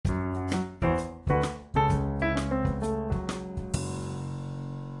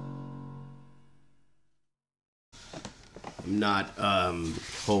not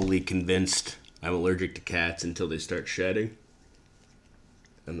wholly convinced I'm allergic to cats until they start shedding.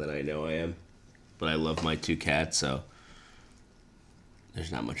 And then I know I am. But I love my 2 cats, so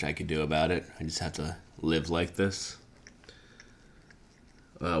there's not much I can do about it. I just have to live like this.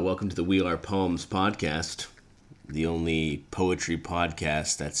 Welcome to the We Are Poems podcast, the only poetry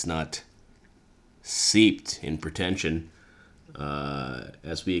podcast that's not seeped in pretension.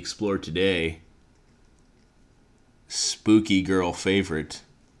 As we explore today, spooky girl favorite,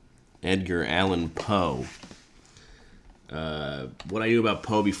 Edgar Allan Poe. What I knew about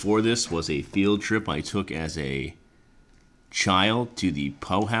Poe before this was a field trip I took as a child to the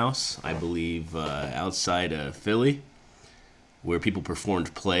Poe House, I believe outside of Philly, where people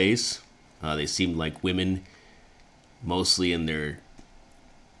performed plays. They seemed like women, mostly in their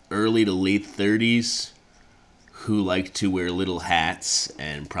early to late 30s, who liked to wear little hats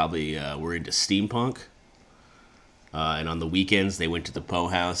and probably were into steampunk. And on the weekends, they went to the Poe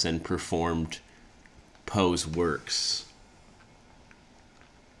House and performed Poe's works.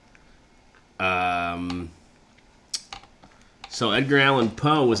 So Edgar Allan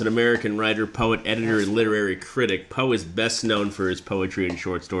Poe was an American writer, poet, editor, and literary critic. Poe is best known for his poetry and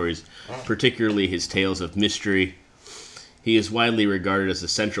short stories, particularly his tales of mystery. He is widely regarded as the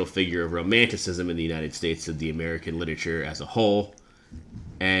central figure of Romanticism in the United States and the American literature as a whole,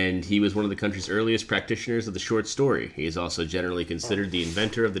 and he was one of the country's earliest practitioners of the short story. He is also generally considered the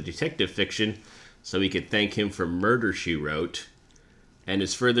inventor of the detective fiction, so we could thank him for Murder, She Wrote, and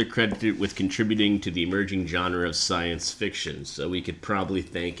is further credited with contributing to the emerging genre of science fiction, so we could probably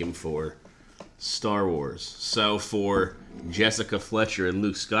thank him for Star Wars. So for Jessica Fletcher and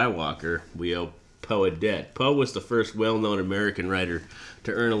Luke Skywalker, we owe Poe a debt. Poe was the first well-known American writer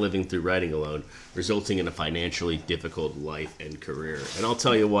to earn a living through writing alone, resulting in a financially difficult life and career. And I'll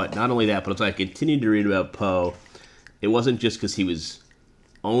tell you what, not only that, but as I continued to read about Poe, it wasn't just because he was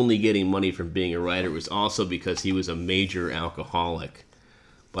only getting money from being a writer, it was also because he was a major alcoholic.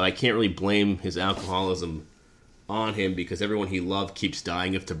 But I can't really blame his alcoholism on him because everyone he loved keeps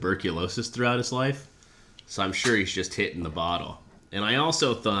dying of tuberculosis throughout his life. So I'm sure he's just hitting the bottle. And I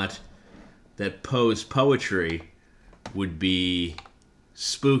also thought that Poe's poetry would be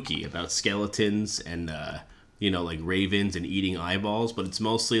spooky, about skeletons and, like ravens and eating eyeballs. But it's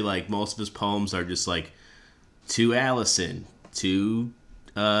mostly like most of his poems are just like, to Allison, to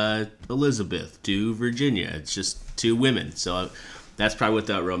Elizabeth, to Virginia. It's just 2 women. So that's probably what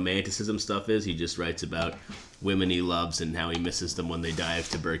that romanticism stuff is. He just writes about women he loves and how he misses them when they die of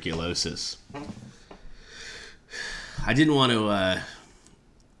tuberculosis. I don't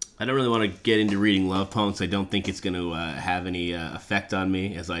really want to get into reading love poems. I don't think it's going to have any effect on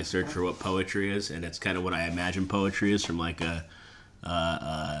me as I search for what poetry is, and that's kind of what I imagine poetry is from like a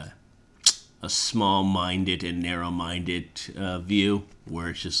small-minded and narrow-minded view, where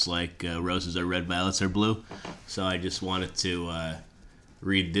it's just like roses are red, violets are blue. So I just wanted to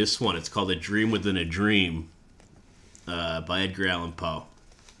read this one. It's called A Dream Within a Dream by Edgar Allan Poe.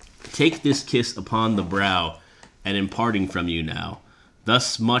 Take this kiss upon the brow, and in parting from you now,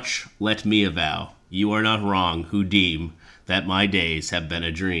 thus much let me avow, you are not wrong who deem that my days have been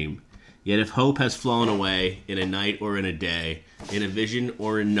a dream. Yet if hope has flown away in a night or in a day, in a vision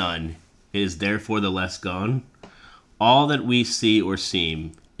or in none, it is therefore the less gone. All that we see or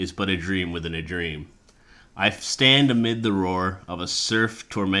seem is but a dream within a dream. I stand amid the roar of a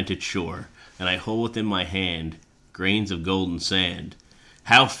surf-tormented shore, and I hold within my hand grains of golden sand.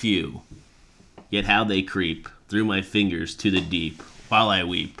 How few, yet how they creep through my fingers to the deep, while I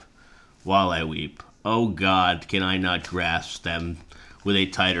weep, while I weep. Oh God, can I not grasp them with a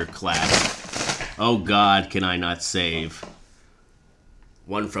tighter clasp? Oh God, can I not save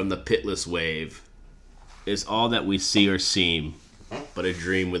one from the pitiless wave? Is all that we see or seem but a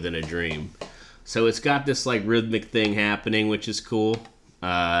dream within a dream? So it's got this like rhythmic thing happening, which is cool.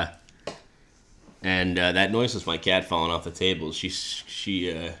 And that noise was my cat falling off the table. She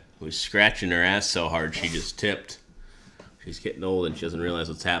was scratching her ass so hard she just tipped. She's getting old and she doesn't realize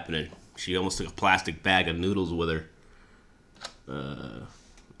what's happening. She almost took a plastic bag of noodles with her.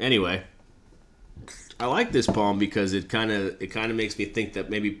 Anyway, I like this poem because it kind of makes me think that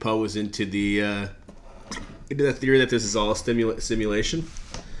maybe Poe was into the theory that this is all a simulation,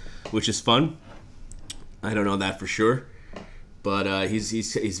 which is fun. I don't know that for sure, but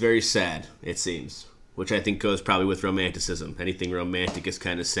he's very sad, it seems, which I think goes probably with romanticism. Anything romantic is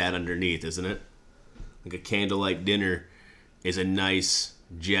kind of sad underneath, isn't it? Like a candlelight dinner is a nice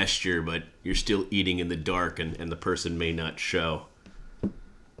gesture, but you're still eating in the dark, and the person may not show.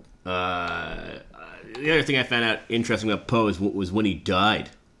 The other thing I found out interesting about Poe was when he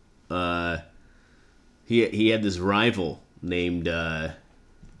died. He had this rival named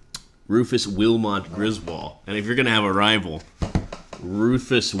Rufus Wilmot Griswold. And if you're going to have a rival,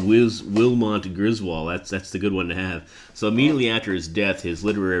 Rufus Wilmot Griswold, that's the good one to have. So immediately after his death, his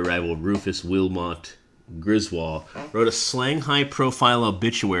literary rival Rufus Wilmot Griswold wrote a slang high-profile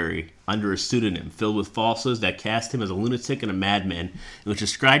obituary under a pseudonym filled with falsehoods that cast him as a lunatic and a madman, and which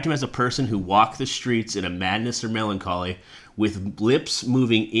described him as a person who walked the streets in a madness or melancholy, with lips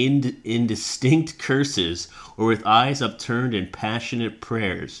moving in indistinct curses, or with eyes upturned in passionate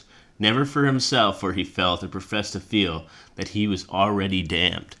prayers, never for himself, for he felt and professed to feel that he was already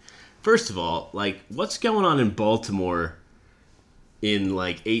damned. First of all, like, what's going on in Baltimore in,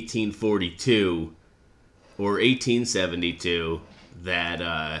 like, 1842 or 1872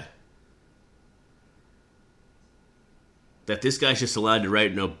 that this guy's just allowed to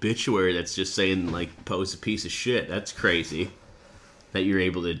write an obituary that's just saying, like, Poe's a piece of shit? That's crazy that you're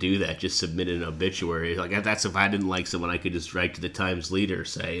able to do that. Just submit an obituary. Like, that's if I didn't like someone, I could just write to the Times Leader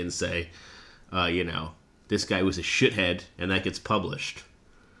say, this guy was a shithead, and that gets published.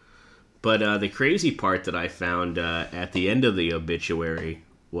 But the crazy part that I found at the end of the obituary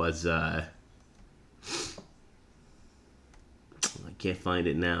was, I can't find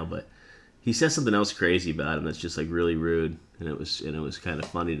it now, but he says something else crazy about him that's just like really rude, and it was kind of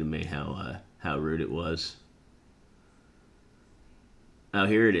funny to me how rude it was. Oh,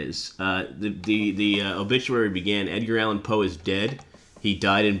 here it is. The obituary began: Edgar Allan Poe is dead. He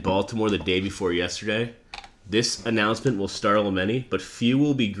died in Baltimore the day before yesterday. This announcement will startle many, but few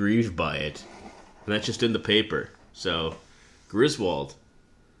will be grieved by it. And that's just in the paper. So, Griswold,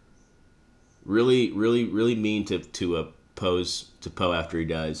 really mean to Poe after he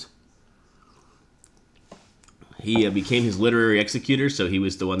dies. He became his literary executor, so he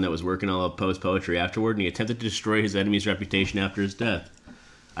was the one that was working all of Poe's poetry afterward, and he attempted to destroy his enemy's reputation after his death.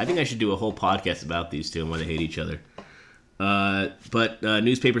 I think I should do a whole podcast about these two and why they hate each other. But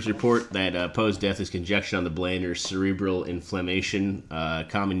newspapers report that Poe's death is conjecture on the blame or cerebral inflammation,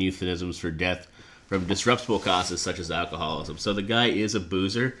 common euphemisms for death from disruptible causes such as alcoholism. So the guy is a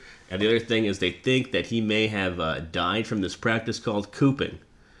boozer, and the other thing is they think that he may have died from this practice called cooping,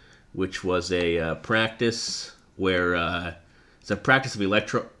 which was a practice where it's a practice of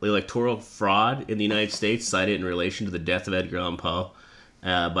electoral fraud in the United States, cited in relation to the death of Edgar Allan Poe,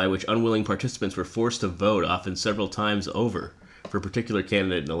 by which unwilling participants were forced to vote, often several times over, for a particular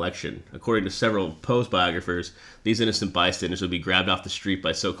candidate in an election. According to several Poe's biographers, these innocent bystanders would be grabbed off the street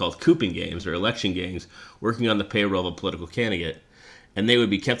by so-called cooping gangs or election gangs working on the payroll of a political candidate, and they would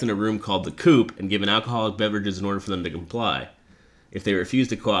be kept in a room called the coop and given alcoholic beverages in order for them to comply. If they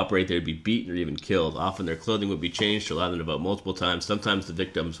refused to cooperate, they would be beaten or even killed. Often their clothing would be changed to allow them to vote multiple times. Sometimes the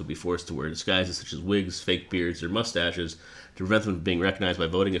victims would be forced to wear disguises such as wigs, fake beards, or mustaches to prevent them from being recognized by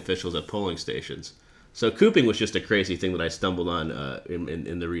voting officials at polling stations. So cooping was just a crazy thing that I stumbled on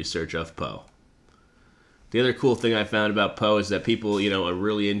in the research of Poe. The other cool thing I found about Poe is that people, are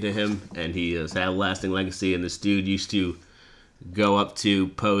really into him, and he has had a lasting legacy, and this dude used to go up to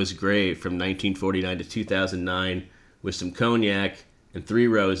Poe's grave from 1949 to 2009 with some cognac and 3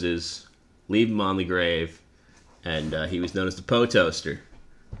 roses, leave him on the grave, and he was known as the Poe Toaster.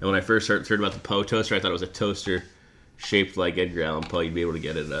 And when I first heard about the Poe Toaster, I thought it was a toaster shaped like Edgar Allan Poe. You'd be able to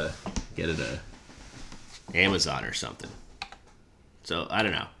get it Amazon or something. So, I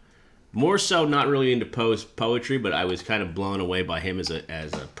don't know. More so not really into Poe's poetry, but I was kind of blown away by him as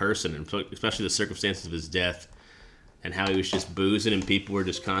a person, and especially the circumstances of his death, and how he was just boozing and people were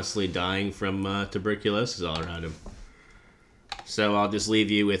just constantly dying from tuberculosis all around him. So I'll just leave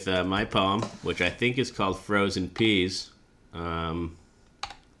you with my poem, which I think is called Frozen Peas, that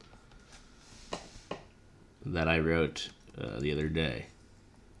I wrote the other day.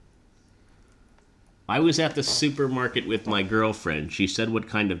 I was at the supermarket with my girlfriend. She said, "What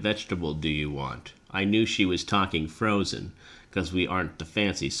kind of vegetable do you want?" I knew she was talking frozen, because we aren't the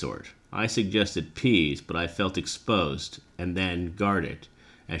fancy sort. I suggested peas, but I felt exposed, and then guarded,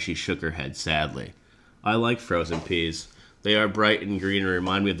 as she shook her head sadly. I like frozen peas. They are bright and green and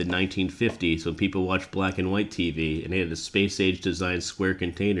remind me of the 1950s when people watched black and white TV and they had the space-age designed square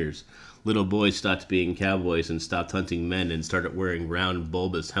containers. Little boys stopped being cowboys and stopped hunting men and started wearing round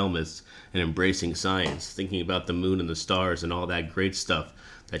bulbous helmets and embracing science, thinking about the moon and the stars and all that great stuff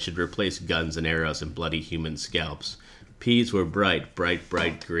that should replace guns and arrows and bloody human scalps. Peas were bright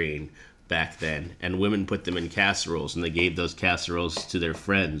green back then, and women put them in casseroles, and they gave those casseroles to their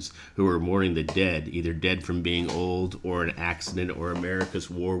friends who were mourning the dead, either dead from being old or an accident or America's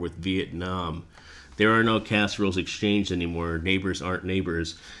war with Vietnam. There are no casseroles exchanged anymore. Neighbors aren't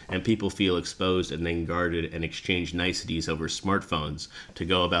neighbors, and people feel exposed and then guarded and exchange niceties over smartphones to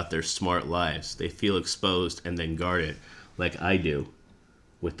go about their smart lives. They feel exposed and then guarded, like I do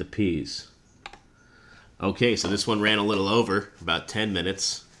with the peas. Okay, so this one ran a little over, about 10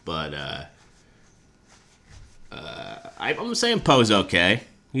 minutes, but I'm saying Poe's okay.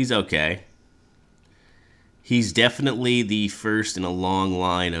 He's okay. He's definitely the first in a long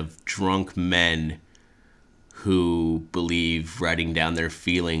line of drunk men who believe writing down their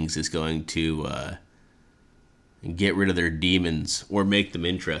feelings is going to get rid of their demons or make them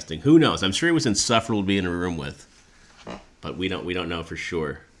interesting. Who knows? I'm sure he was insufferable to be in a room with, but we don't know for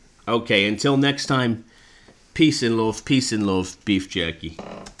sure. Okay, until next time, peace and love, beef jerky.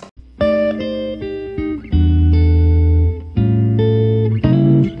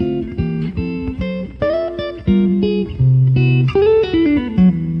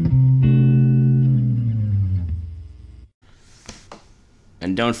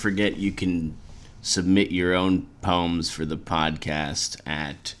 And don't forget, you can submit your own poems for the podcast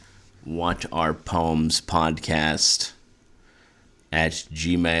at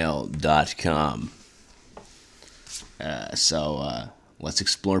whatarepoemspodcast@gmail.com. So let's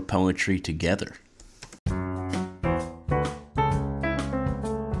explore poetry together.